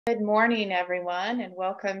Good morning, everyone, and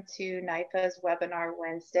welcome to NYFA's Webinar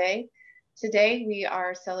Wednesday. Today, we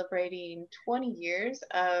are celebrating 20 years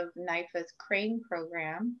of NYFA's Crane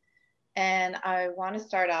program, and I want to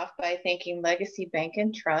start off by thanking Legacy Bank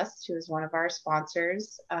and Trust, who is one of our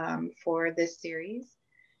sponsors for this series.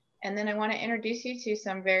 And then I want to introduce you to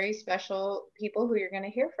some very special people who you're going to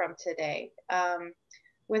hear from today.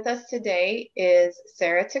 With us today is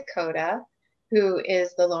Sara Tichota, who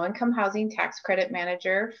is the Low-Income Housing Tax Credit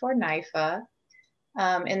Manager for NYFA.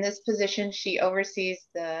 In this position, she oversees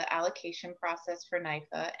the allocation process for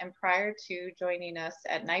NYFA, and prior to joining us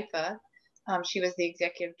at NYFA, she was the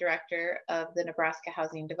Executive Director of the Nebraska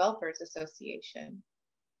Housing Developers Association.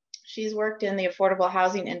 She's worked in the affordable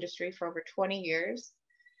housing industry for over 20 years,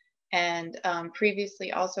 and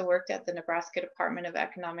previously also worked at the Nebraska Department of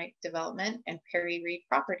Economic Development and Perry Reed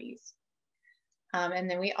Properties. And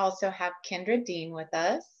then we also have Kendra Dean with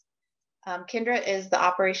us. Kendra is the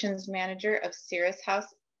operations manager of Cirrus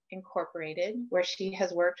House Incorporated, where she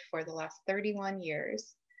has worked for the last 31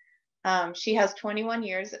 years. She has 21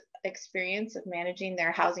 years experience of managing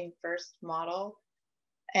their Housing First model,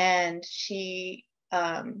 and she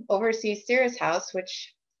oversees Cirrus House,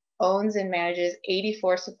 which owns and manages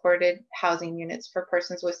 84 supported housing units for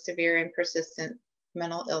persons with severe and persistent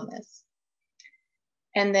mental illness.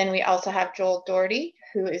 And then we also have Joel Dougherty,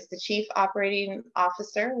 who is the Chief Operating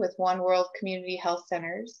Officer with One World Community Health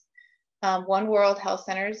Centers. One World Health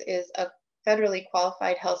Centers is a federally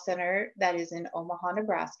qualified health center that is in Omaha,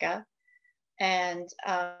 Nebraska. And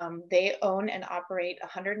they own and operate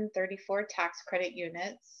 134 tax credit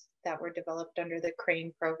units that were developed under the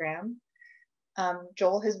Crane program.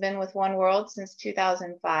 Joel has been with One World since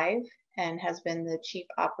 2005 and has been the Chief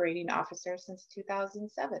Operating Officer since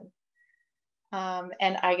 2007.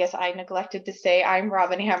 And I guess I neglected to say I'm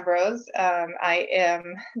Robin Ambroz. I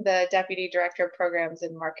am the Deputy Director of Programs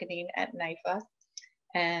and Marketing at NYFA.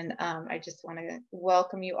 And I just want to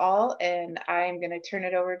welcome you all. And I'm going to turn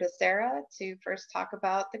it over to Sara to first talk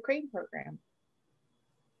about the Crane program.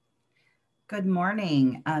 Good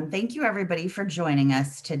morning. Thank you, everybody, for joining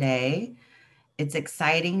us today. It's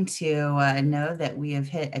exciting to know that we have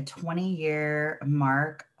hit a 20-year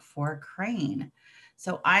mark for Crane.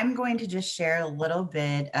 So I'm going to just share a little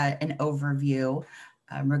bit, an overview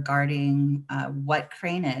regarding what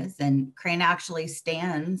Crane is. And Crane actually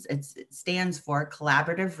stands for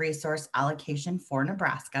Collaborative Resource Allocation for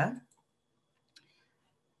Nebraska.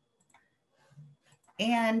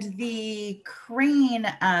 And the Crane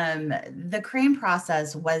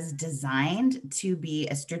process was designed to be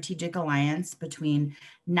a strategic alliance between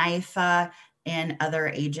NYFA and other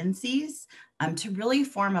agencies to really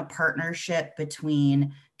form a partnership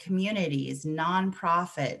between communities,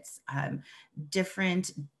 nonprofits,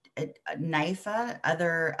 different NYFA,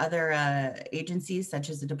 other agencies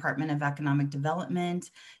such as the Department of Economic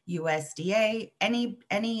Development, USDA, any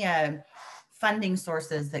funding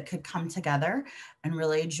sources that could come together and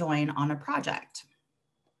really join on a project.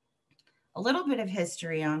 A little bit of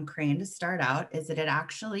history on Crane to start out is that it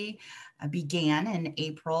actually began in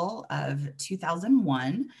April of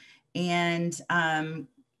 2001. And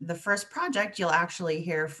the first project you'll actually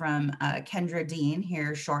hear from Kendra Dean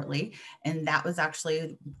here shortly. And that was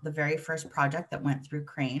actually the very first project that went through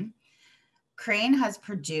Crane. Crane has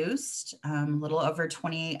produced a little over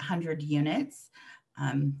 2,800 units.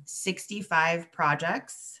 65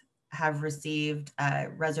 projects have received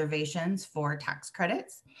reservations for tax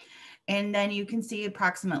credits. And then you can see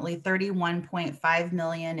approximately 31.5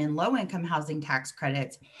 million in low-income housing tax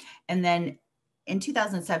credits. And then in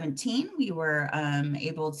 2017, we were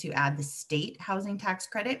able to add the state housing tax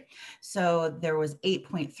credit. So there was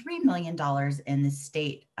 $8.3 million in the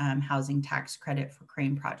state housing tax credit for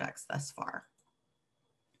Crane projects thus far.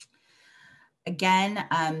 Again,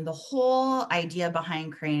 the whole idea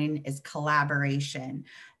behind Crane is collaboration.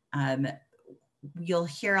 You'll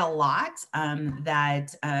hear a lot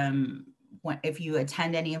that if you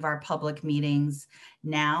attend any of our public meetings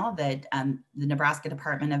now, that the Nebraska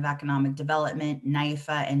Department of Economic Development,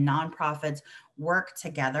 NYFA, and nonprofits work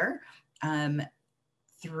together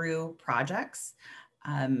through projects.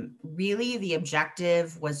 Really, the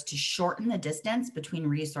objective was to shorten the distance between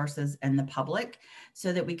resources and the public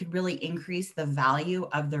so that we could really increase the value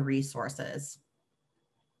of the resources.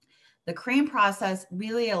 The Crane process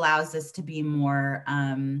really allows us to be more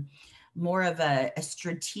of a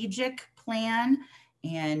strategic plan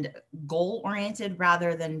and goal-oriented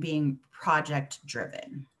rather than being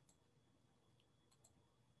project-driven.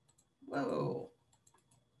 Whoa.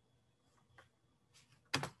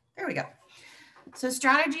 There we go. So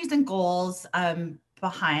strategies and goals,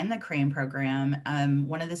 behind the CRANE program,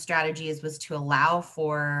 one of the strategies was to allow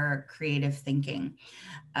for creative thinking.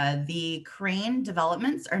 The CRANE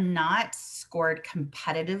developments are not scored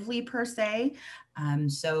competitively per se.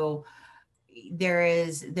 So there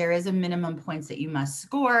is a minimum points that you must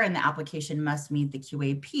score and the application must meet the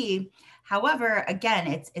QAP. However, again,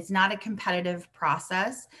 it's not a competitive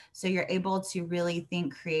process. So you're able to really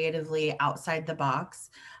think creatively outside the box.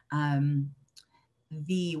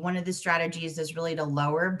 One of the strategies is really to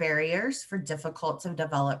lower barriers for difficult to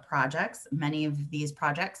develop projects. Many of these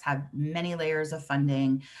projects have many layers of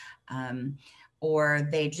funding, or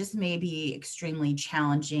they just may be extremely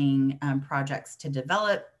challenging projects to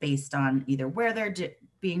develop based on either where they're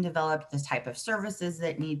being developed, the type of services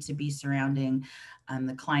that need to be surrounding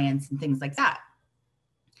the clients and things like that.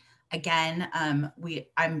 Again,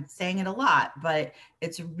 I'm saying it a lot, but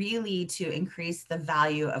it's really to increase the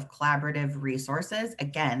value of collaborative resources.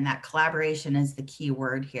 Again, that collaboration is the key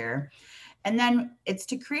word here. And then it's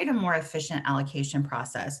to create a more efficient allocation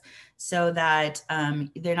process so that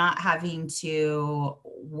they're not having to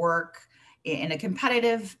work in a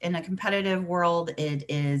competitive world. It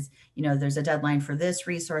is, there's a deadline for this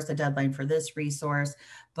resource, a deadline for this resource.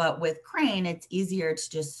 But with CRANE, it's easier to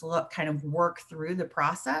just kind of work through the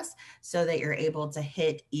process so that you're able to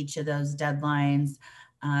hit each of those deadlines.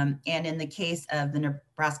 And in the case of the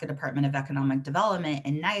Nebraska Department of Economic Development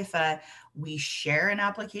and NYFA, we share an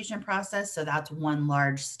application process. So that's one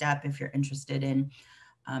large step if you're interested in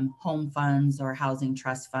home funds or housing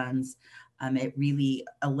trust funds. It really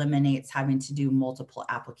eliminates having to do multiple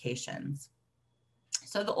applications.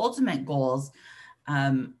 So the ultimate goals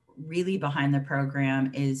really behind the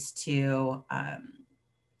program is to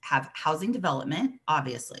have housing development,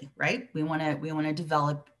 obviously, right? We want to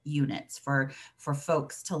develop units for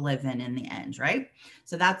folks to live in the end, right?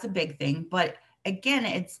 So that's a big thing. But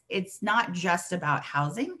again, it's not just about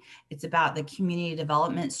housing. It's about the community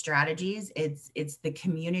development strategies. It's the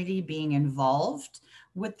community being involved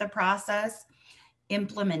with the process,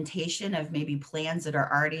 implementation of maybe plans that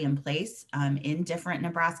are already in place in different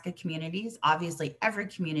Nebraska communities. Obviously, every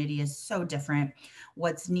community is so different.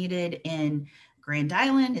 What's needed in Grand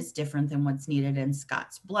Island is different than what's needed in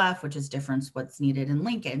Scotts Bluff, which is different what's needed in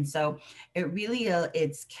Lincoln. So it really,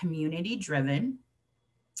 it's community driven.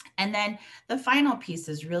 And then the final piece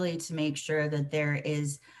is really to make sure that there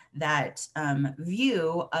is that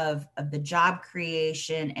view of the job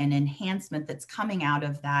creation and enhancement that's coming out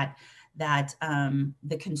of that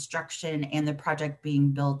the construction and the project being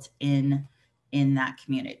built in that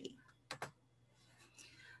community.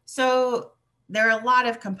 So there are a lot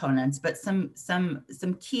of components, but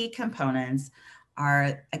some key components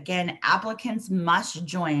are, again, applicants must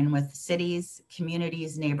join with cities,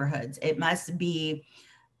 communities, neighborhoods. It must be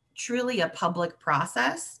truly a public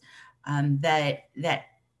process that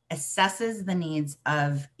assesses the needs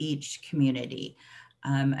of each community.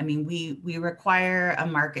 I mean, we require a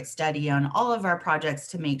market study on all of our projects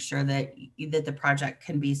to make sure that the project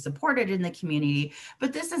can be supported in the community.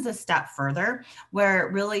 But this is a step further where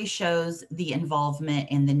it really shows the involvement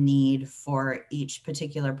and the need for each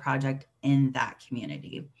particular project in that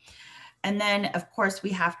community. And then, of course,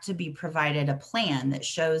 we have to be provided a plan that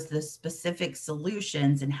shows the specific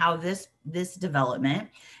solutions and how this development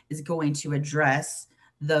is going to address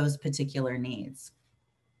those particular needs.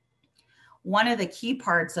 One of the key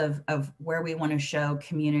parts of where we want to show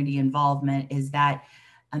community involvement is that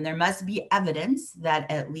there must be evidence that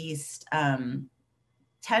at least 10%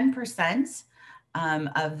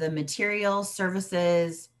 of the materials,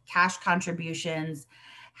 services, cash contributions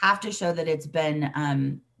have to show that it's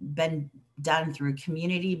been done through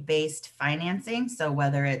community-based financing. So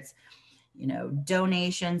whether it's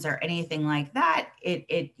donations or anything like that,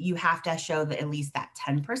 you have to show that at least that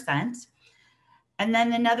 10%. And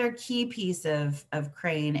then another key piece of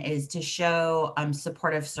CRANE is to show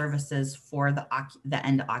supportive services for the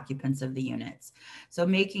end occupants of the units. So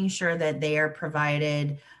making sure that they are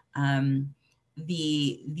provided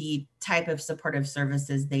the type of supportive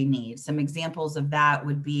services they need. Some examples of that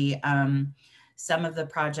would be some of the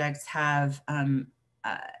projects have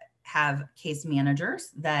case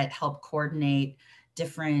managers that help coordinate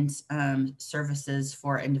different services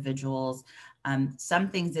for individuals. Some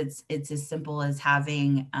things it's as simple as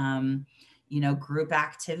having group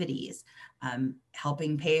activities,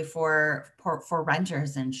 helping pay for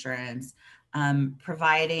renters insurance,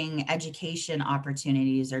 providing education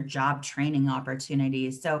opportunities or job training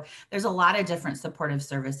opportunities. So there's a lot of different supportive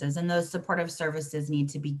services, and those supportive services need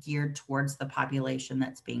to be geared towards the population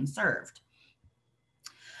that's being served.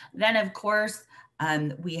 Then, of course,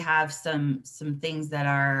 we have some things that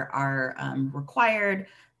are required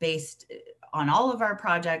based on all of our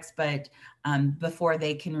projects, but before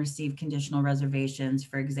they can receive conditional reservations,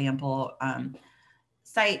 for example,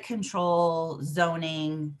 site control,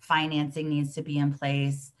 zoning, financing needs to be in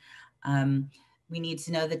place. We need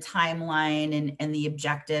to know the timeline and the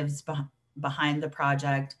objectives behind the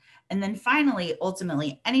project. And then finally,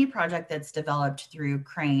 ultimately, any project that's developed through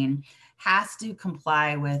Crane has to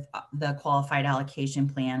comply with the qualified allocation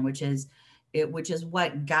plan, which is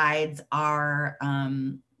what guides our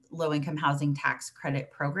low-income housing tax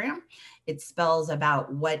credit program. It spells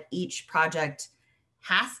about what each project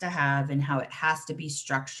has to have and how it has to be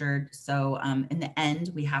structured. So in the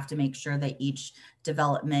end, we have to make sure that each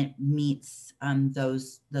development meets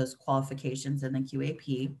those qualifications in the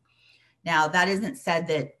QAP. Now, that isn't said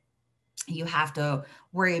that you have to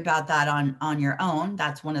worry about that on your own.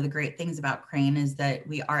 That's one of the great things about Crane, is that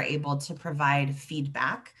we are able to provide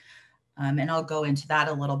feedback. And I'll go into that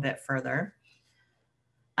a little bit further.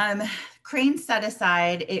 Crane set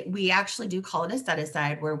aside, we actually do call it a set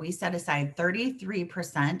aside, where we set aside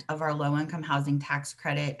 33% of our low income housing tax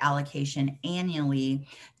credit allocation annually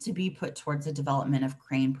to be put towards the development of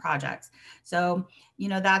Crane projects. So, you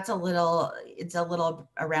know, it's a little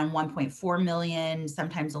around 1.4 million,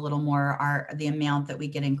 sometimes a little more. The amount that we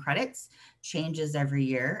get in credits changes every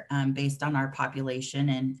year based on our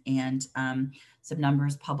population and some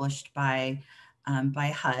numbers published by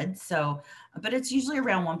HUD. So, but it's usually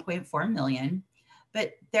around 1.4 million.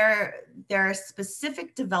 But there are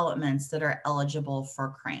specific developments that are eligible for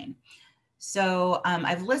Crane. So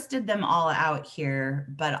I've listed them all out here,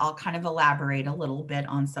 but I'll kind of elaborate a little bit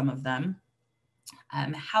on some of them.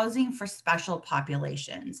 Housing for special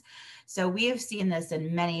populations. So we have seen this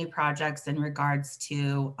in many projects in regards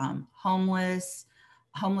to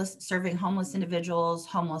serving homeless individuals,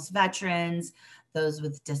 homeless veterans, those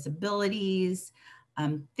with disabilities,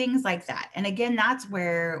 things like that. And again, that's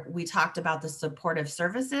where we talked about the supportive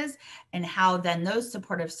services and how then those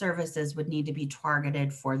supportive services would need to be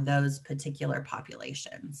targeted for those particular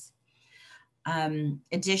populations.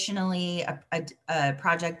 Additionally, a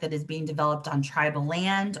project that is being developed on tribal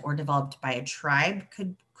land or developed by a tribe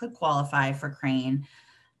could qualify for Crane.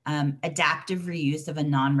 Adaptive reuse of a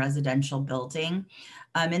non-residential building.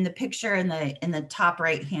 In the picture in the top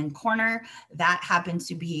right-hand corner, that happened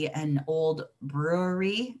to be an old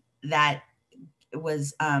brewery that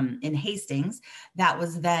was in Hastings that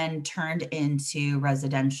was then turned into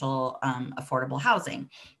residential affordable housing.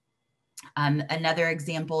 Another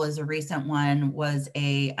example is a recent one was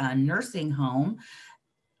a nursing home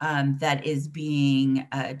that is being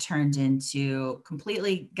turned into,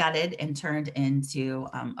 completely gutted and turned into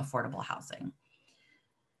affordable housing.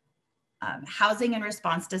 Housing in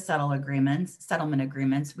response to settlement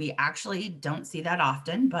agreements, we actually don't see that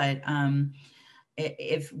often, but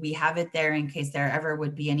if we have it there in case there ever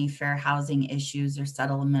would be any fair housing issues or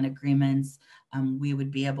settlement agreements,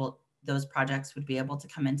 those projects would be able to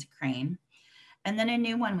come into Crane. And then a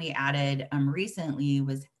new one we added recently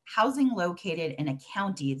was housing located in a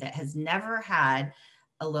county that has never had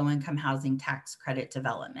a low-income housing tax credit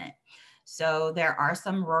development. So there are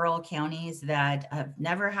some rural counties that have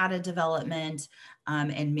never had a development,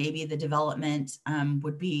 and maybe the development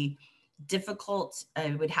would be difficult.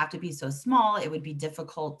 It would have to be so small, it would be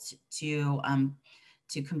difficult to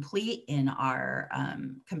complete in our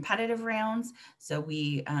competitive rounds. So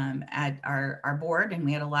we at our board, and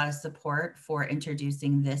we had a lot of support for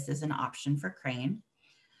introducing this as an option for Crane.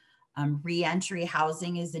 Reentry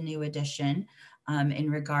housing is a new addition in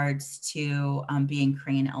regards to being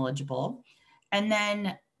Crane eligible. And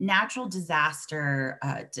then natural disaster,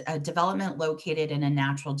 a development located in a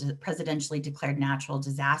presidentially declared natural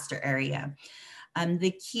disaster area.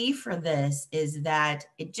 The key for this is that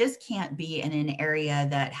it just can't be in an area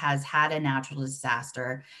that has had a natural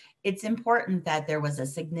disaster. It's important that there was a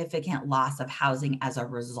significant loss of housing as a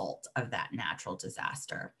result of that natural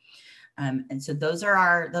disaster. And so those are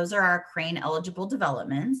our Crane eligible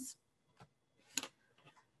developments.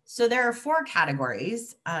 So there are 4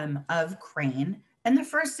 categories of Crane. And the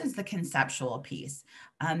first is the conceptual piece.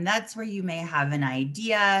 That's where you may have an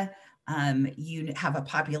idea, you have a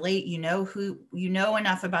populate, you know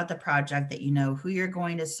enough about the project that you know who you're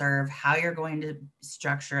going to serve, how you're going to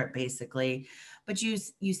structure it basically. But you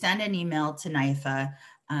send an email to NYFA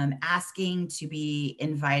asking to be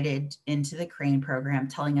invited into the Crane program,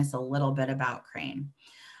 telling us a little bit about Crane.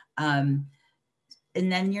 And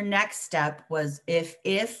then your next step was if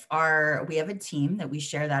we have a team that we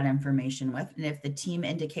share that information with, and if the team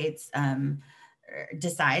indicates,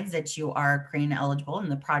 decides that you are Crane eligible and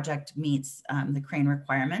the project meets the Crane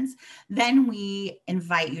requirements, then we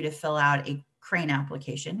invite you to fill out crane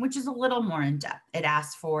application, which is a little more in depth. It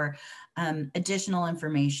asks for additional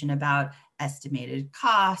information about estimated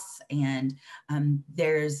costs, and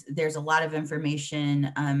there's a lot of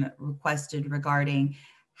information requested regarding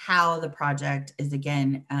how the project is,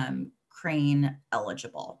 again, crane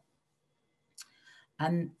eligible.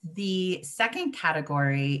 The second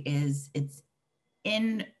category is it's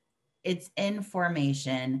in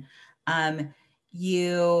formation.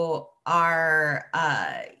 You are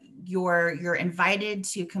you're invited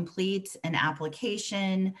to complete an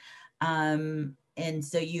application, and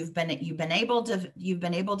so you've been able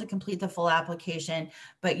to complete the full application,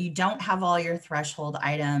 but you don't have all your threshold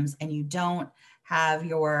items, and you don't have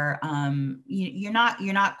your you're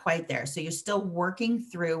not quite there. So you're still working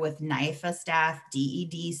through with NIFA staff,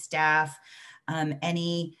 DED staff,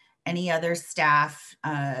 any other staff,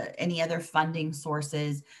 any other funding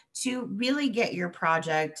sources to really get your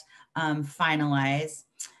project finalized.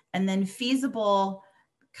 And then feasible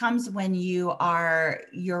comes when you're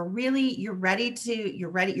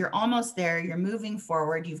almost there, you're moving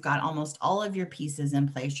forward, you've got almost all of your pieces in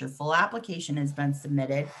place, your full application has been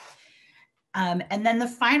submitted. And then the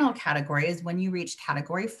final category is when you reach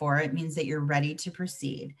category 4, it means that you're ready to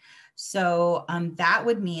proceed. So that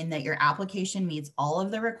would mean that your application meets all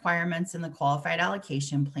of the requirements in the qualified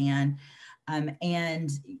allocation plan,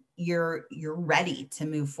 and you're ready to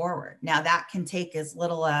move forward. Now that can take as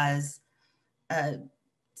little as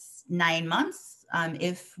 9 months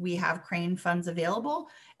if we have crane funds available,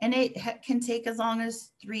 and it can take as long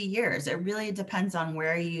as 3 years. It really depends on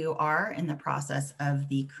where you are in the process of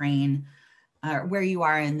the crane, where you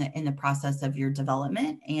are in the process of your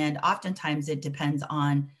development, and oftentimes it depends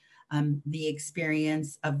on the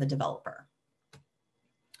experience of the developer.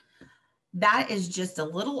 That is just a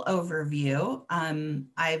little overview.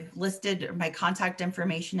 I've listed my contact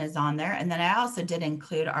information is on there, and then I also did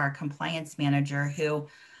include our compliance manager, who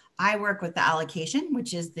I work with the allocation,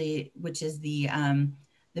 which is the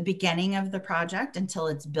beginning of the project until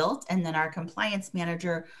it's built, and then our compliance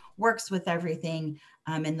manager works with everything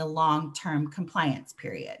in the long-term compliance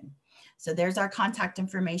period. So there's our contact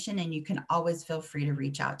information, and you can always feel free to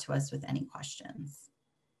reach out to us with any questions.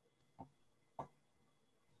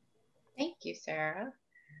 Thank you, Sara.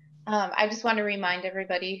 I just want to remind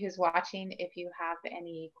everybody who's watching, if you have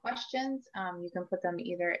any questions, you can put them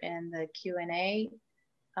either in the Q&A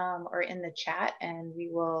or in the chat, and we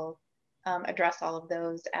will address all of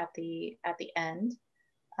those at the end.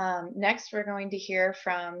 Next, we're going to hear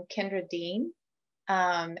from Kendra Dean,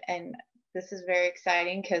 and this is very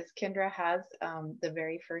exciting because Kendra has the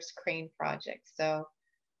very first crane project. So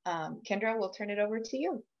Kendra, we'll turn it over to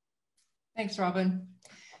you. Thanks, Robin.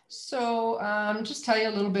 So just tell you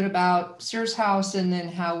a little bit about Cirrus House and then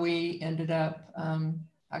how we ended up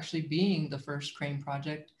actually being the first crane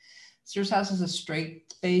project. Cirrus House is a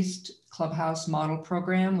straight-based clubhouse model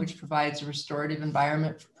program which provides a restorative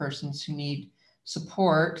environment for persons who need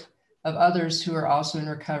support of others who are also in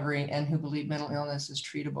recovery and who believe mental illness is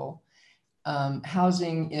treatable.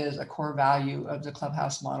 Housing is a core value of the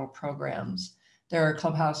clubhouse model programs. There are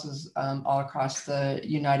clubhouses all across the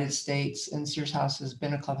United States, and Cirrus House has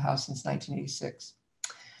been a clubhouse since 1986.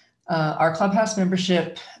 Our clubhouse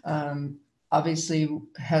membership obviously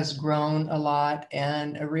has grown a lot,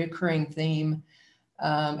 and a recurring theme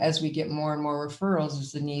as we get more and more referrals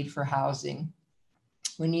is the need for housing.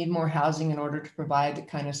 We need more housing in order to provide the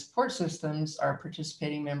kind of support systems our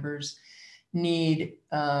participating members need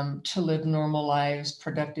to live normal lives,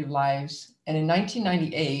 productive lives. And in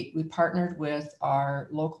 1998, we partnered with our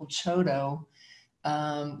local Tichota,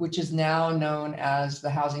 which is now known as the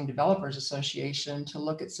Housing Developers Association, to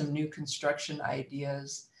look at some new construction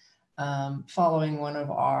ideas following one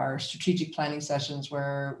of our strategic planning sessions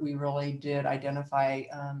where we really did identify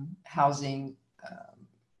housing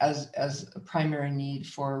as a primary need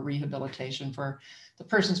for rehabilitation for the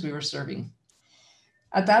persons we were serving.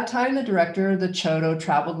 At that time, the director of the Tichota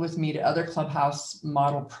traveled with me to other clubhouse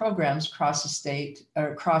model programs across the state,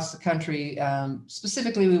 or across the country.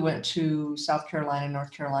 Specifically, we went to South Carolina,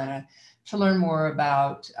 North Carolina, to learn more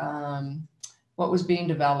about what was being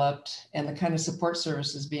developed and the kind of support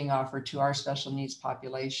services being offered to our special needs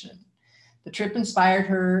population. The trip inspired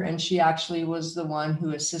her, and she actually was the one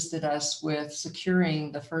who assisted us with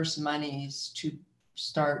securing the first monies to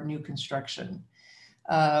start new construction.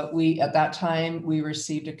 At that time, we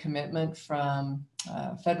received a commitment from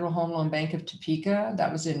Federal Home Loan Bank of Topeka.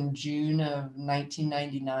 That was in June of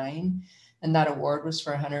 1999, and that award was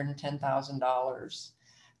for $110,000.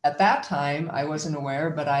 At that time, I wasn't aware,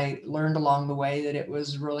 but I learned along the way that it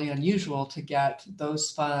was really unusual to get those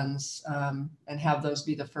funds and have those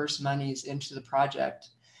be the first monies into the project.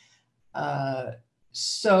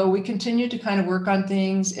 So we continued to kind of work on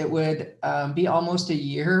things. It would be almost a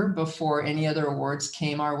year before any other awards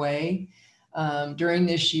came our way. During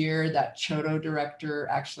this year, that Tichota director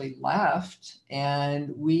actually left,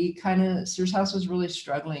 and Cirrus House was really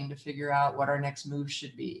struggling to figure out what our next move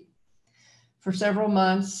should be. For several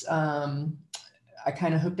months, I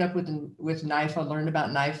kind of hooked up with NIFA, learned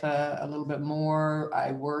about NIFA a little bit more.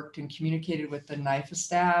 I worked and communicated with the NIFA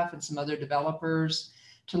staff and some other developers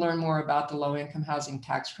to learn more about the low-income housing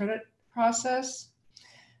tax credit process.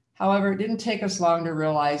 However, it didn't take us long to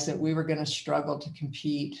realize that we were going to struggle to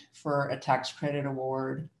compete for a tax credit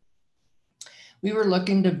award. We were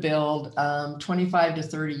looking to build 25 to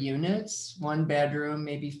 30 units, 1 bedroom,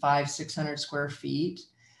 maybe 500-600 square feet.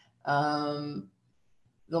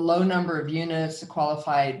 The low number of units, the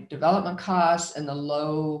qualified development costs, and the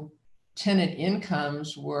low tenant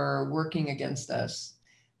incomes were working against us.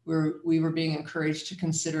 We were being encouraged to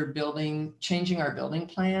consider changing our building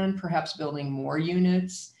plan, perhaps building more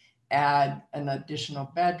units, add an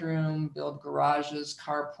additional bedroom, build garages,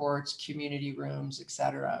 carports, community rooms,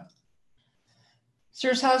 etc.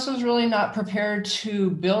 Cirrus House was really not prepared to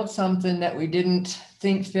build something that we didn't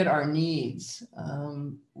think fit our needs.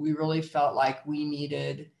 We really felt like we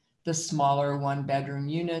needed the smaller 1-bedroom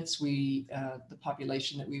units. The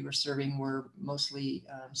population that we were serving were mostly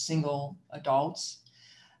single adults.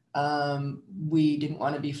 We didn't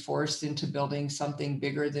want to be forced into building something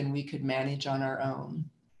bigger than we could manage on our own.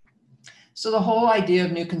 So the whole idea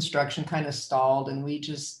of new construction kind of stalled, and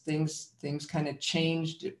things kind of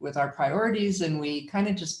changed with our priorities, and we kind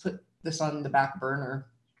of just put this on the back burner.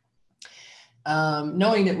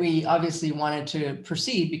 Knowing that we obviously wanted to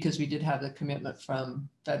proceed because we did have the commitment from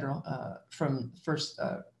the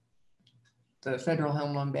Federal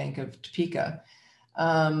Home Loan Bank of Topeka.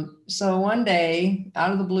 So one day,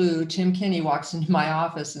 out of the blue, Tim Kinney walks into my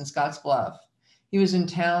office in Scottsbluff. He was in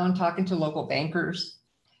town talking to local bankers.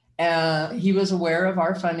 He was aware of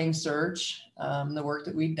our funding search, the work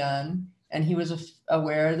that we'd done, and he was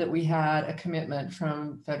aware that we had a commitment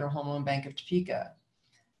from Federal Home Loan Bank of Topeka.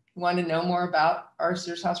 He wanted to know more about our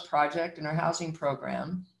Cirrus House project and our housing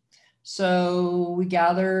program. So we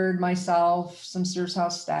gathered myself, some Cirrus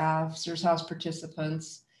House staff, Cirrus House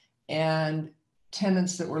participants, and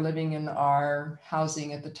tenants that were living in our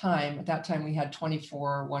housing at the time. At that time, we had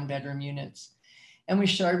 24 1-bedroom units. And we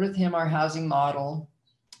shared with him our housing model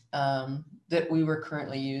that we were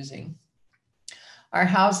currently using. Our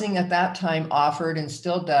housing at that time offered and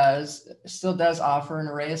still does offer an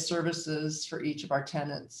array of services for each of our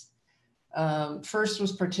tenants. First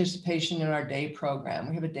was participation in our day program.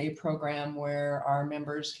 We have a day program where our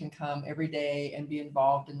members can come every day and be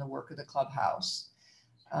involved in the work of the clubhouse.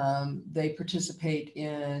 They participate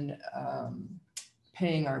in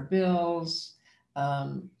paying our bills,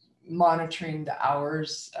 monitoring the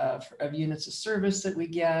hours of units of service that we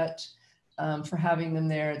get for having them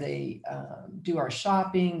there. They do our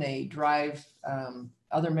shopping. They drive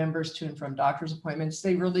other members to and from doctor's appointments.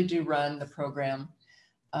 They really do run the program.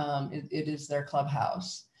 It is their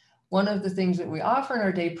clubhouse. One of the things that we offer in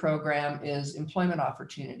our day program is employment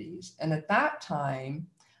opportunities. And at that time,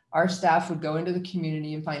 our staff would go into the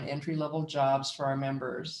community and find entry-level jobs for our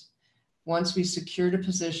members. Once we secured a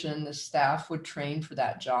position, the staff would train for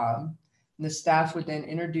that job. And the staff would then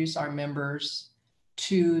introduce our members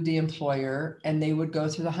to the employer, and they would go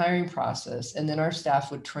through the hiring process. And then our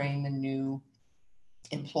staff would train the new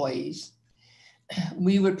employees.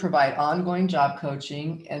 We would provide ongoing job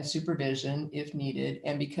coaching and supervision if needed.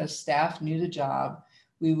 And because staff knew the job,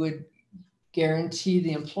 we would guarantee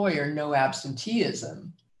the employer no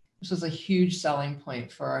absenteeism. This was a huge selling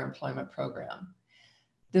point for our employment program.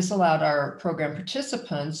 This allowed our program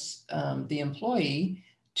participants, the employee,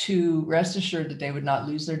 to rest assured that they would not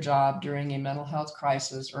lose their job during a mental health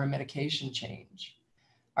crisis or a medication change.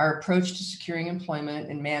 Our approach to securing employment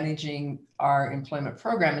and managing our employment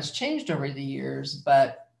program has changed over the years,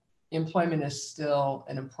 but employment is still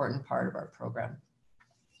an important part of our program.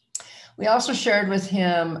 We also shared with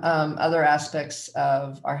him other aspects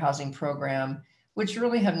of our housing program, which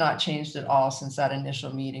really have not changed at all since that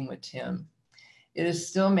initial meeting with Tim. It is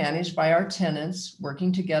still managed by our tenants,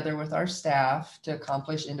 working together with our staff to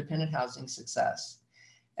accomplish independent housing success.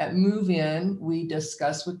 At move-in, we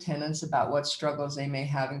discuss with tenants about what struggles they may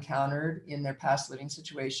have encountered in their past living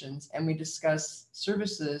situations, and we discuss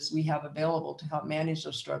services we have available to help manage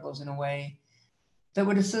those struggles in a way that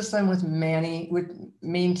would assist them with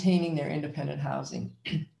maintaining their independent housing.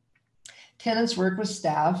 Tenants work with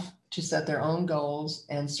staff to set their own goals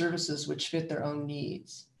and services which fit their own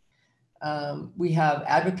needs. We have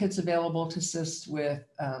advocates available to assist with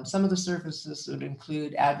some of the services would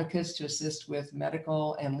include advocates to assist with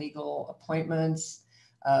medical and legal appointments,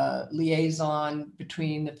 liaison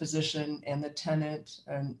between the physician and the tenant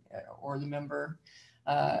or the member,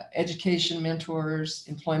 education mentors,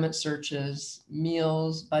 employment searches,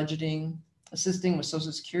 meals, budgeting, assisting with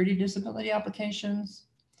Social Security disability applications,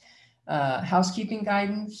 housekeeping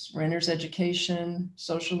guidance, renter's education,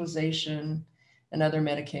 socialization, and other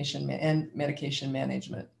medication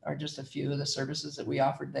management are just a few of the services that we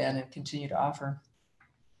offered then and continue to offer.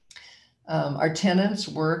 Our tenants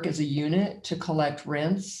work as a unit to collect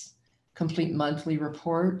rents, complete monthly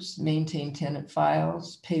reports, maintain tenant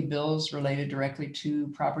files, pay bills related directly to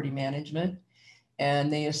property management,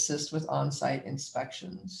 and they assist with on-site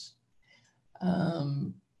inspections.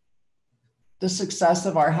 The success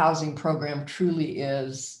of our housing program truly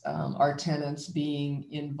is our tenants being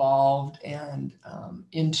involved and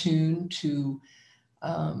in tune to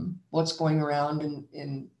what's going around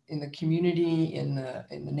in the community, in the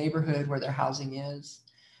neighborhood where their housing is.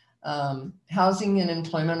 Housing and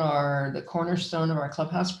employment are the cornerstone of our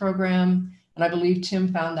clubhouse program, and I believe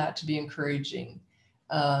Tim found that to be encouraging.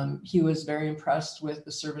 He was very impressed with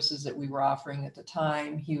the services that we were offering at the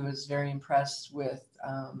time. He was very impressed with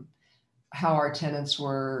how our tenants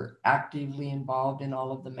were actively involved in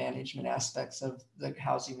all of the management aspects of the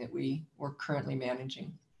housing that we were currently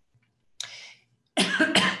managing.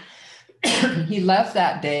 He left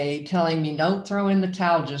that day telling me, don't throw in the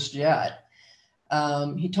towel just yet.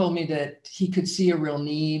 He told me that he could see a real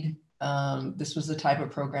need. This was the type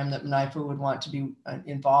of program that NYFA would want to be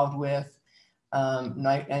involved with. And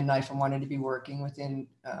NYFA wanted to be working within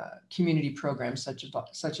community programs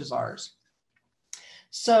such as ours.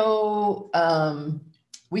 So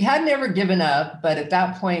we had never given up, but at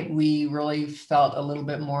that point we really felt a little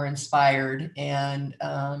bit more inspired and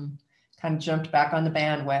kind of jumped back on the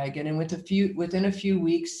bandwagon. And within a few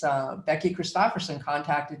weeks, Becky Christopherson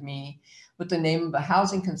contacted me with the name of a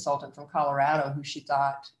housing consultant from Colorado who she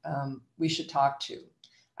thought we should talk to.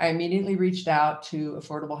 I immediately reached out to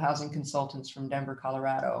Affordable Housing Consultants from Denver,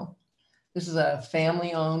 Colorado. This is a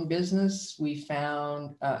family-owned business who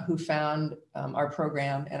found our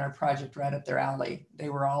program and our project right up their alley. They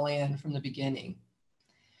were all in from the beginning.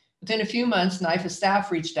 Within a few months, NYFA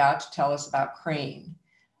staff reached out to tell us about Crane,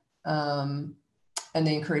 and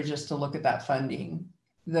they encouraged us to look at that funding.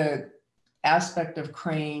 The aspect of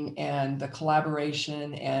Crane and the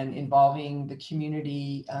collaboration and involving the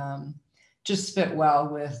community just fit well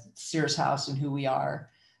with Cirrus House and who we are.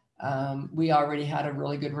 We already had a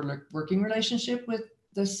really good working relationship with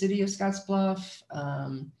the city of Scottsbluff,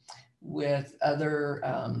 with other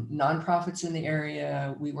nonprofits in the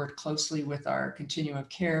area. We worked closely with our continuum of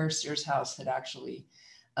care. Cirrus House had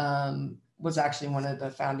was actually one of the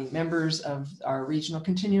founding members of our regional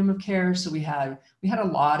continuum of care. So we had a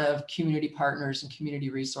lot of community partners and community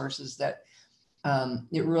resources that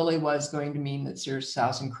it really was going to mean that Cirrus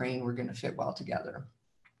House and Crane were going to fit well together.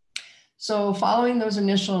 So following those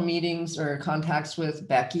initial meetings or contacts with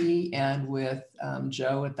Becky and with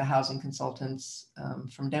Joe at the Housing Consultants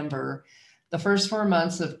from Denver, the first 4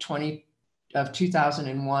 months of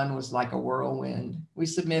 2001 was like a whirlwind. We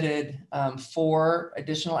submitted 4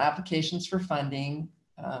 additional applications for funding,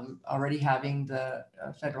 already having the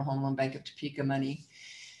Federal Home Loan Bank of Topeka money.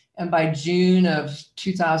 And by June of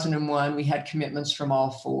 2001, we had commitments from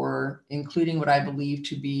all 4, including what I believe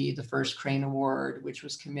to be the first Crane Award, which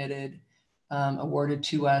was awarded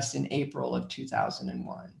to us in April of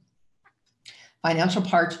 2001. Financial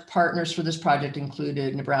partners for this project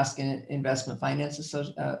included Nebraska Investment Finance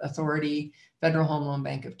Authority, Federal Home Loan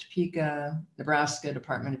Bank of Topeka, Nebraska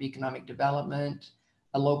Department of Economic Development,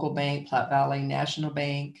 a local bank, Platte Valley National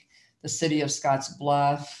Bank, the city of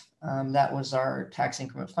Scottsbluff, that was our tax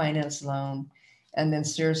increment finance loan, and then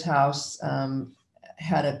Cirrus House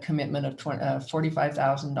had a commitment of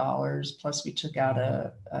 $45,000, plus we took out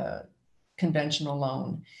a conventional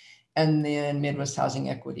loan, and then Midwest Housing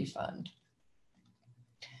Equity Fund.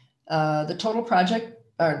 The total funds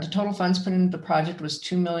put into the project was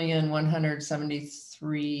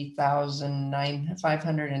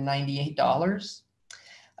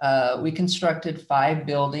 $2,173,598. We constructed 5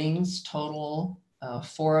 buildings total.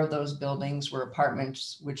 4 of those buildings were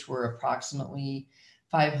apartments, which were approximately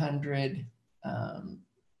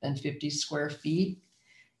 550 square feet,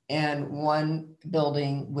 and 1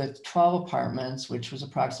 building with 12 apartments, which was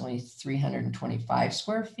approximately 325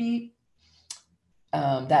 square feet.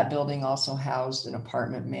 That building also housed an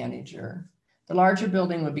apartment manager. The larger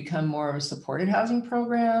building would become more of a supported housing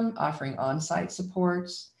program, offering on-site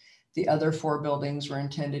supports. The other 4 buildings were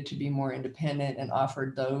intended to be more independent and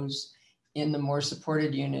offered those in the more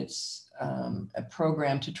supported units, a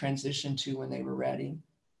program to transition to when they were ready.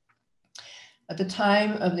 At the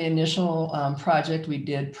time of the initial project, we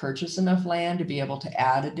did purchase enough land to be able to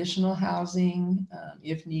add additional housing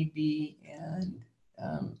if need be, and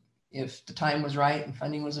if the time was right and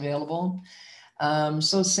funding was available.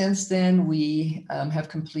 So since then, we have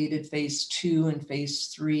completed phase 2 and phase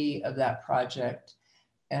 3 of that project,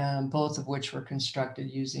 both of which were constructed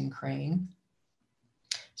using crane.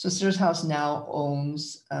 So Cirrus House now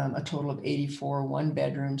owns a total of 84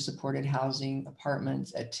 one-bedroom supported housing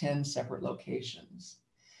apartments at 10 separate locations.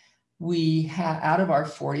 We have, out of our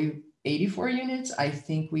 84 units, I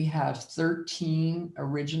think we have 13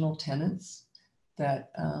 original tenants that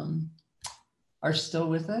are still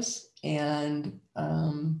with us, and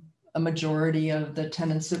a majority of the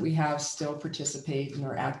tenants that we have still participate and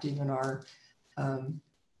are active in our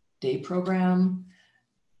day program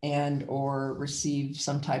and or receive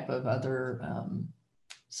some type of other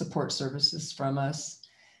support services from us.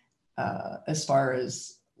 As far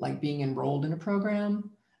as like being enrolled in a program,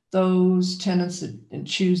 those tenants that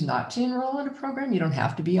choose not to enroll in a program, you don't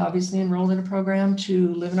have to be obviously enrolled in a program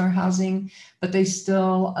to live in our housing, but they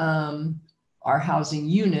still, our housing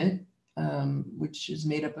unit, which is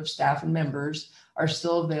made up of staff and members, are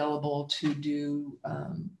still available to do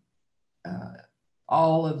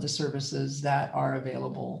all of the services that are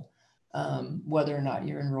available, whether or not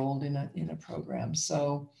you're enrolled in a program.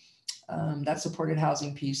 So that supported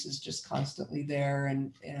housing piece is just constantly there,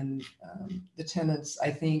 and the tenants, I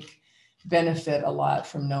think, benefit a lot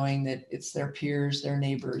from knowing that it's their peers, their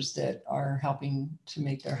neighbors that are helping to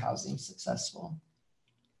make their housing successful.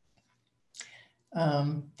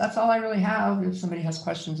 That's all I really have. If somebody has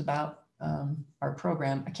questions about our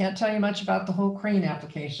program, I can't tell you much about the whole crane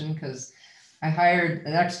application because I hired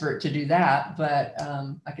an expert to do that, but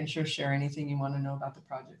I can sure share anything you want to know about the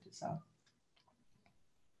project itself.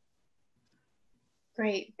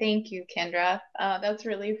 Great, thank you, Kendra. That's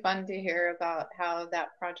really fun to hear about how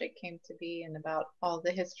that project came to be and about all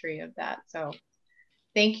the history of that. So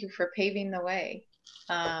thank you for paving the way.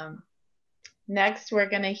 Next, we're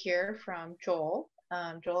going to hear from Joel.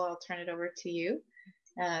 Joel, I'll turn it over to you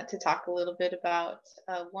to talk a little bit about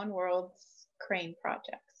One World's crane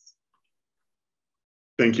projects.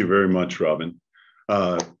 Thank you very much, Robin.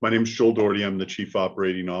 My name is Joel Dougherty. I'm the Chief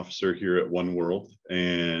Operating Officer here at One World.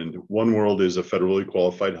 And One World is a federally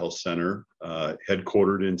qualified health center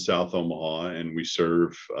headquartered in South Omaha, and we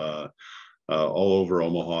serve all over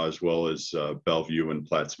Omaha as well as Bellevue and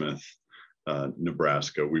Plattsmouth,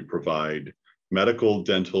 Nebraska. We provide medical,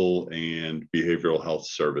 dental, and behavioral health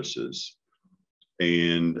services.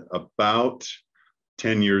 And about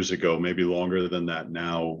 10 years ago, maybe longer than that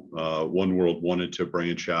now, One World wanted to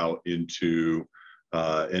branch out into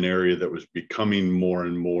an area that was becoming more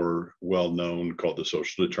and more well-known called the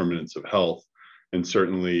social determinants of health. And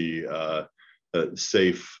certainly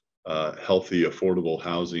safe, healthy, affordable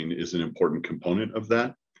housing is an important component of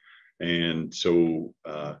that. And so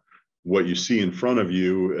what you see in front of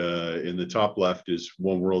you in the top left is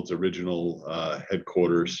One World's original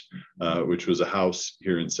headquarters, which was a house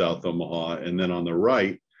here in South Omaha. And then on the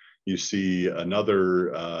right, you see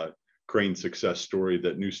another crane success story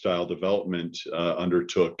that New Style Development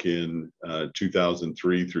undertook in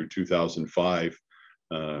 2003 through 2005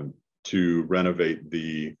 to renovate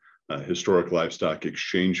the historic Livestock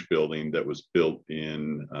Exchange building that was built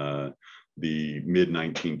in the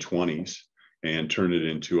mid-1920s. And turn it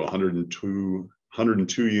into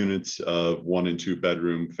 102 units of 1 and 2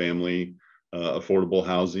 bedroom family affordable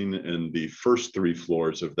housing. And the first 3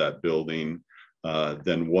 floors of that building,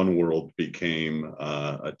 then One World became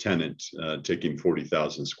a tenant, taking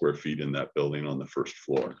 40,000 square feet in that building on the first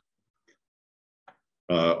floor.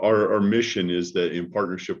 Our mission is that in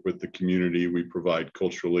partnership with the community, we provide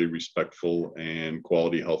culturally respectful and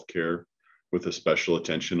quality healthcare with a special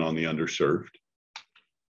attention on the underserved.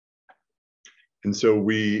 And so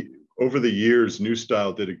over the years, New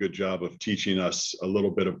Style did a good job of teaching us a little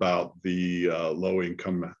bit about the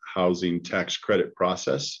low-income housing tax credit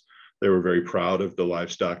process. They were very proud of the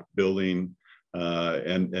Livestock building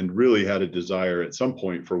and really had a desire at some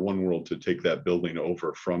point for One World to take that building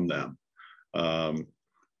over from them.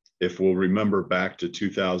 If we'll remember back to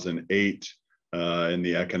 2008 and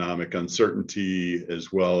the economic uncertainty,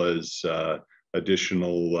 as well as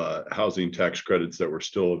additional housing tax credits that were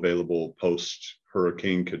still available post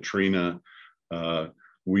Hurricane Katrina,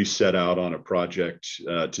 we set out on a project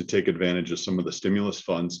to take advantage of some of the stimulus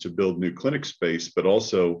funds to build new clinic space, but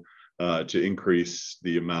also to increase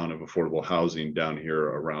the amount of affordable housing down here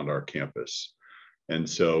around our campus. And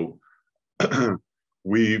so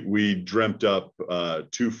we dreamt up 2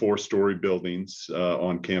 4-story buildings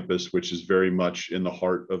on campus, which is very much in the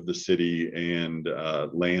heart of the city, and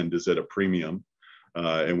land is at a premium.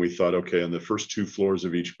 And we thought, okay, on the first 2 floors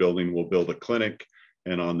of each building, we'll build a clinic,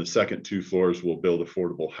 and on the second 2 floors, we'll build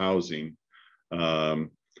affordable housing.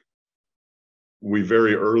 We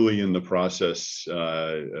very early in the process,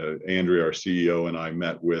 Andrea, our CEO, and I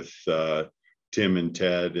met with Tim and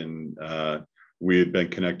Ted, and we had been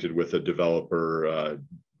connected with a developer,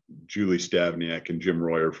 Julie Stavniak and Jim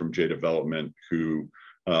Royer from J Development, who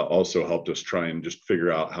also helped us try and just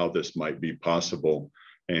figure out how this might be possible.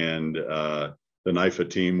 And the NIFA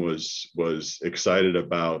team was excited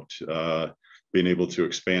about being able to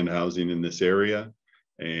expand housing in this area.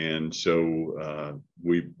 And so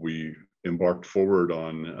we embarked forward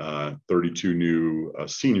on 32 new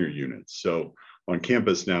senior units. So on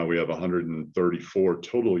campus now we have 134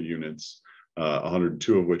 total units,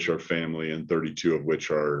 102 of which are family and 32 of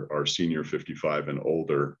which are senior 55 and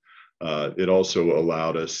older. It also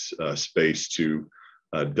allowed us space to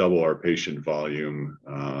double our patient volume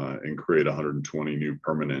and create 120 new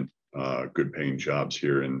permanent good paying jobs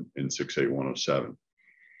here in 68107.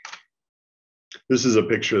 This is a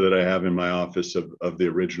picture that I have in my office of the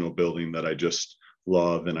original building that I just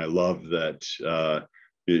love. And I love that,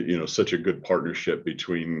 you know, such a good partnership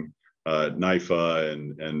between NIFA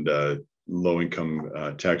and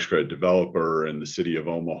low-income tax credit developer and the city of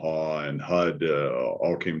Omaha and HUD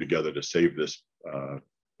all came together to save this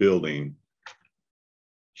building.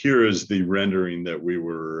 Here is the rendering that we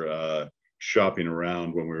were shopping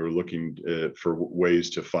around when we were looking for ways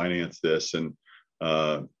to finance this. And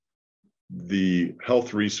the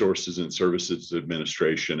Health Resources and Services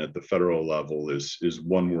Administration at the federal level is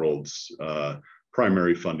One World's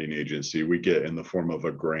primary funding agency. We get in the form of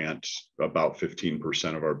a grant about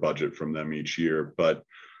 15% of our budget from them each year. But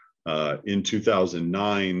in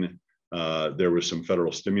 2009, there was some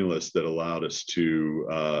federal stimulus that allowed us to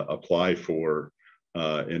apply for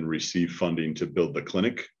and receive funding to build the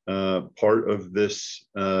clinic part of this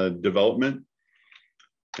development.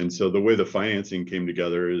 And so the way the financing came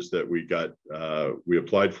together is that we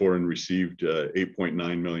applied for and received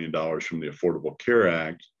 $8.9 million from the Affordable Care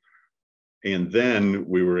Act. And then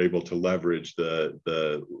we were able to leverage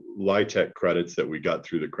the LIHTC credits that we got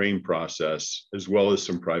through the Crane process, as well as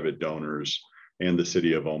some private donors and the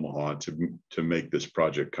city of Omaha to make this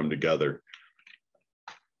project come together.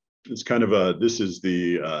 It's kind of this is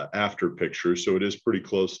the after picture. So it is pretty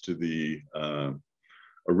close to the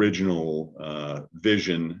original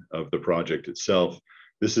vision of the project itself.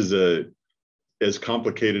 This is as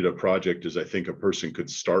complicated a project as I think a person could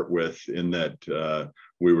start with, in that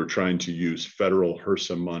we were trying to use federal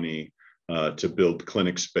HRSA money to build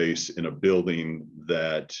clinic space in a building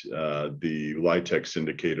that the LIHTC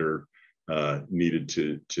syndicator needed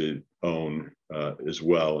to own as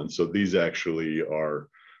well. And so these actually are,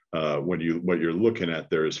 what you're looking at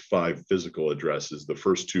there is 5 physical addresses. The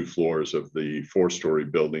first 2 floors of the 4-story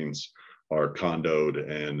buildings are condoed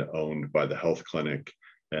and owned by the health clinic.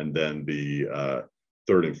 And then the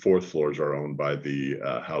 3rd and 4th floors are owned by the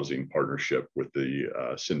housing partnership with the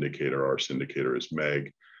syndicator. Our syndicator is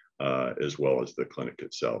MEG, as well as the clinic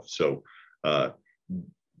itself. So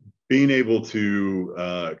being able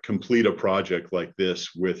to complete a project like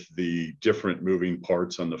this with the different moving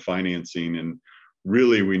parts on the financing, and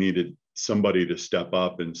really we needed somebody to step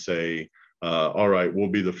up and say, all right, we'll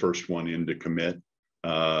be the first one in to commit.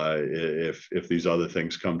 If these other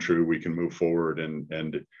things come true, we can move forward.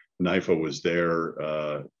 And NIFA was there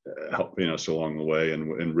helping us along the way,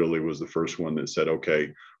 and really was the first one that said,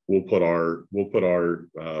 okay, we'll put our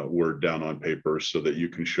word down on paper so that you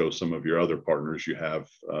can show some of your other partners you have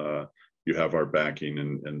our backing,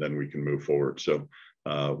 and then we can move forward. So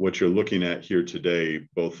what you're looking at here today,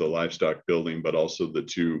 both the Livestock building, but also the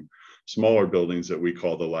 2 smaller buildings that we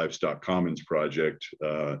call the Livestock Commons project,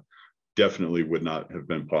 definitely would not have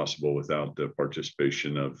been possible without the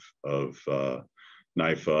participation of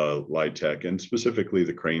NIFA, LIHTC, and specifically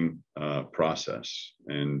the Crane process.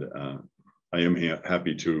 And I am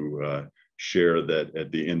happy to share that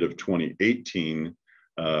at the end of 2018,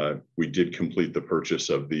 we did complete the purchase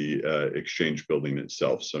of the exchange building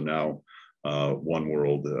itself. So now One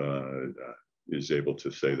World is able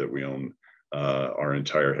to say that we own our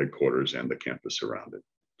entire headquarters and the campus around it.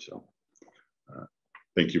 So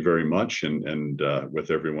thank you very much. And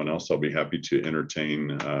with everyone else, I'll be happy to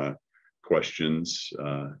entertain questions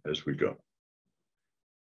as we go.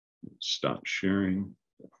 Stop sharing.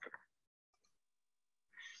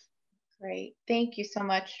 Great. Thank you so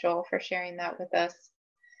much, Joel, for sharing that with us.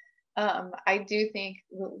 I do think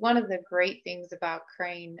one of the great things about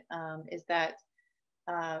Crane is that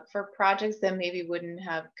for projects that maybe wouldn't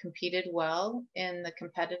have competed well in the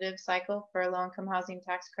competitive cycle for low-income housing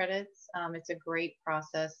tax credits. It's a great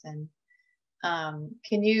process. And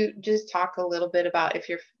can you just talk a little bit about if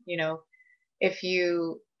you're, if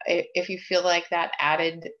you feel like that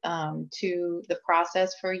added to the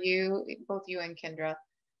process for you, both you and Kendra,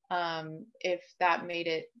 if that made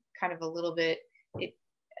it kind of a little bit,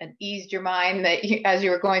 and eased your mind that as you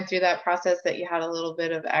were going through that process, that you had a little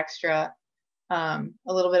bit of extra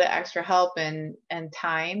help and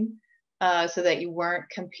time, so that you weren't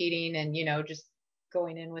competing and, just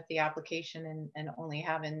going in with the application and only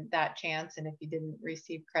having that chance. And if you didn't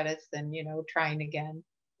receive credits, then, trying again,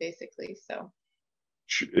 basically. So.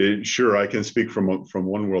 Sure, I can speak from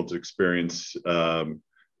One World's experience.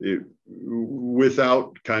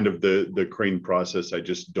 Without kind of the crane process, I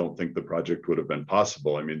just don't think the project would have been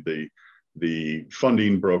possible. I mean, the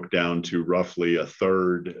funding broke down to roughly a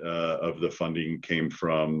third of the funding came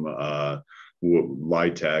from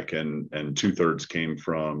LITAC, and 2/3 came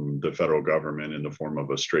from the federal government in the form of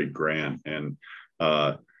a straight grant. And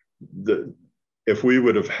if we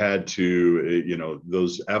would have had to,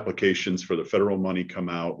 those applications for the federal money come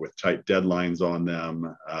out with tight deadlines on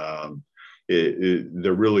them,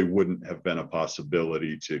 there really wouldn't have been a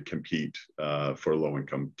possibility to compete for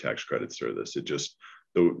low-income tax credits through this. It just,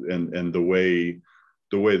 the way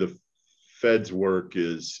the feds work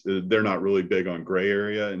is they're not really big on gray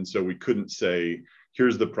area, and so we couldn't say,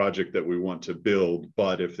 here's the project that we want to build,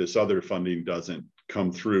 but if this other funding doesn't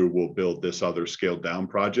come through, we'll build this other scaled down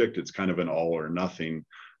project. It's kind of an all or nothing.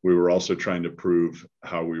 We were also trying to prove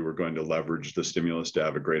how we were going to leverage the stimulus to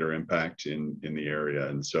have a greater impact in the area.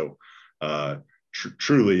 And so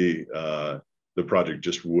truly, the project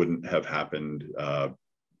just wouldn't have happened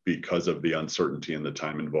because of the uncertainty and the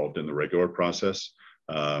time involved in the regular process.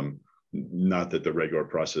 Not that the regular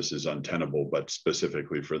process is untenable, but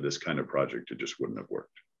specifically for this kind of project, it just wouldn't have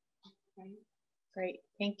worked. Great,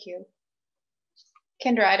 thank you.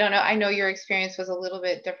 Kendra, I don't know, I know your experience was a little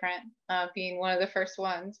bit different, being one of the first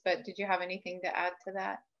ones, but did you have anything to add to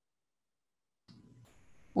that?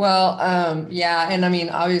 Well, yeah, and I mean,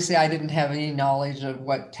 obviously I didn't have any knowledge of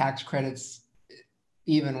what tax credits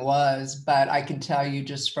even was, but I can tell you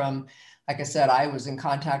just from, like I said, I was in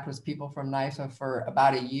contact with people from NYFA for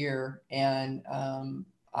about a year, and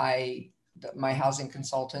my housing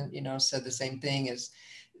consultant, said the same thing, is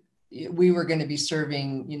we were going to be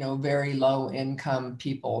serving, very low income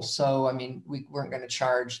people. So, I mean, we weren't going to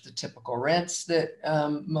charge the typical rents that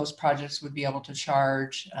most projects would be able to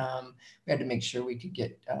charge. We had to make sure we could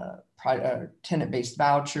get tenant-based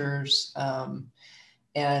vouchers.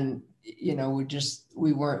 And,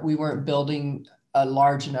 we weren't building a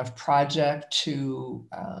large enough project to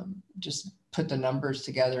just put the numbers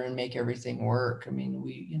together and make everything work. I mean,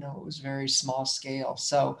 it was very small scale.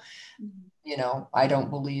 So, I don't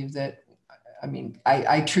believe that,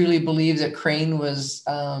 I truly believe that Crane was,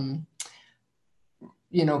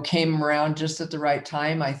 came around just at the right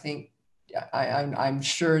time. I think, I'm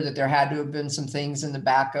sure that there had to have been some things in the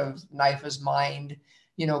back of NYFA's mind,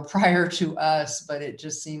 prior to us, but it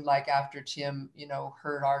just seemed like after Tim,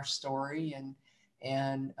 heard our story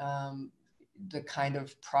and the kind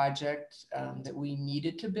of project that we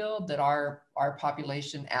needed to build, that our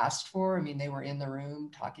population asked for. I mean, they were in the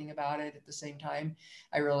room talking about it at the same time.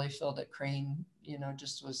 I really feel that Crane, it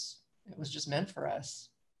was just meant for us.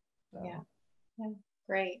 So. Yeah,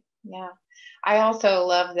 great. Yeah, I also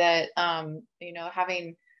love that,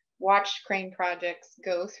 having watched Crane projects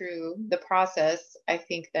go through the process, I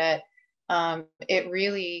think that it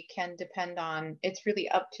really can depend on, it's really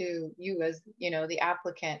up to you as, the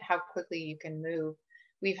applicant, how quickly you can move.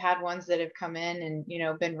 We've had ones that have come in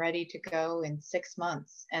and, been ready to go in 6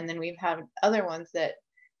 months. And then we've had other ones that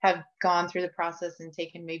have gone through the process and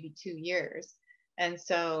taken maybe 2 years. And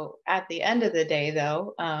so at the end of the day,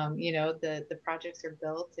 though, the projects are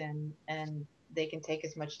built and they can take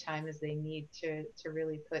as much time as they need to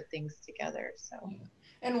really put things together. So. Yeah.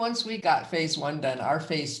 And once we got phase 1 done, our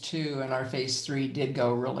phase 2 and our phase 3 did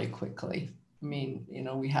go really quickly. I mean,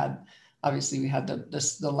 we had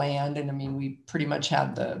the land, and I mean, we pretty much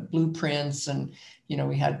had the blueprints, and,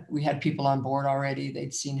 we had people on board already.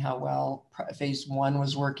 They'd seen how well phase 1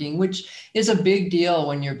 was working, which is a big deal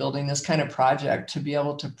when you're building this kind of project, to be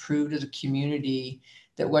able to prove to the community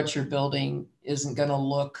that what you're building is going to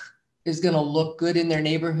look good in their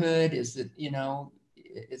neighborhood, is that,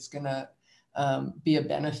 it's going to be a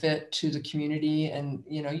benefit to the community. And,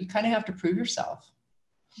 you kind of have to prove yourself.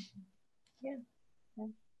 Yeah.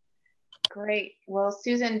 Great. Well,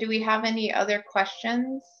 Susan, do we have any other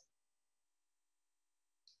questions?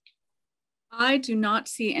 I do not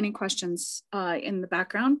see any questions in the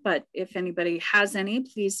background, but if anybody has any,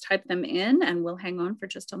 please type them in and we'll hang on for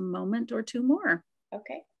just a moment or two more.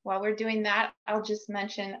 Okay, while we're doing that, I'll just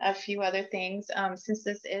mention a few other things. Since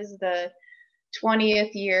this is the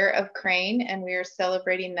 20th year of Crane and we are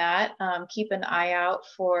celebrating that, keep an eye out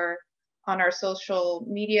on our social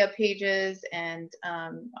media pages and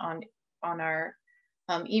on our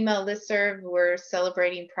email listserv. We're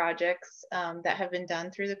celebrating projects that have been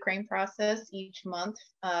done through the Crane process each month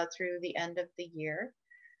through the end of the year.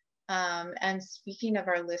 And speaking of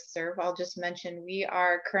our listserv, I'll just mention we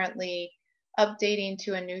are currently updating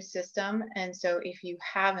to a new system. And so if you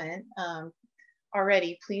haven't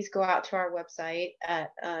already, please go out to our website at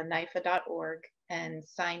NYFA.org and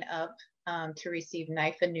sign up to receive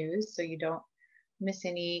NYFA news so you don't miss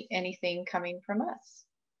anything coming from us.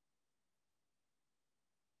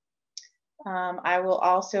 I will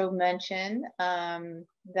also mention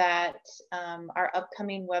that our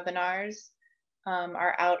upcoming webinars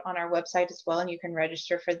are out on our website as well, and you can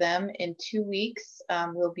register for them. In 2 weeks,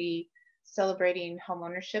 we'll be celebrating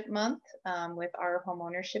Homeownership Month with our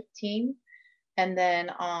homeownership team. And then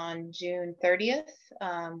on June 30th,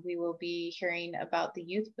 we will be hearing about the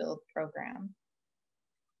Youth Build program.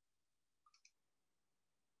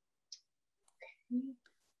 Okay.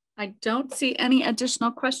 I don't see any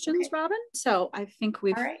additional questions, okay, Robin. So I think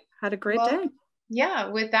we've had a great day. Yeah,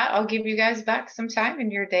 with that, I'll give you guys back some time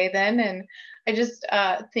in your day then. And I just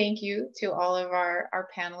thank you to all of our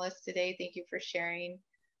panelists today. Thank you for sharing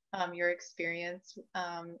your experience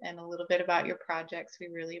and a little bit about your projects. We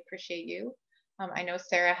really appreciate you. I know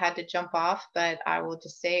Sara had to jump off, but I will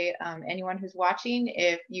just say anyone who's watching,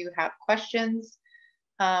 if you have questions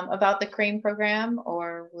about the Crane program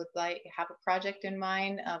or would have a project in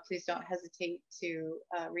mind, please don't hesitate to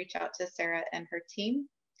reach out to Sara and her team.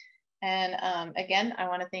 And again, I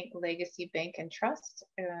want to thank Legacy Bank and Trust,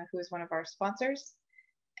 who is one of our sponsors,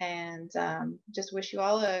 and just wish you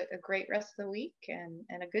all a great rest of the week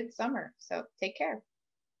and a good summer. So take care.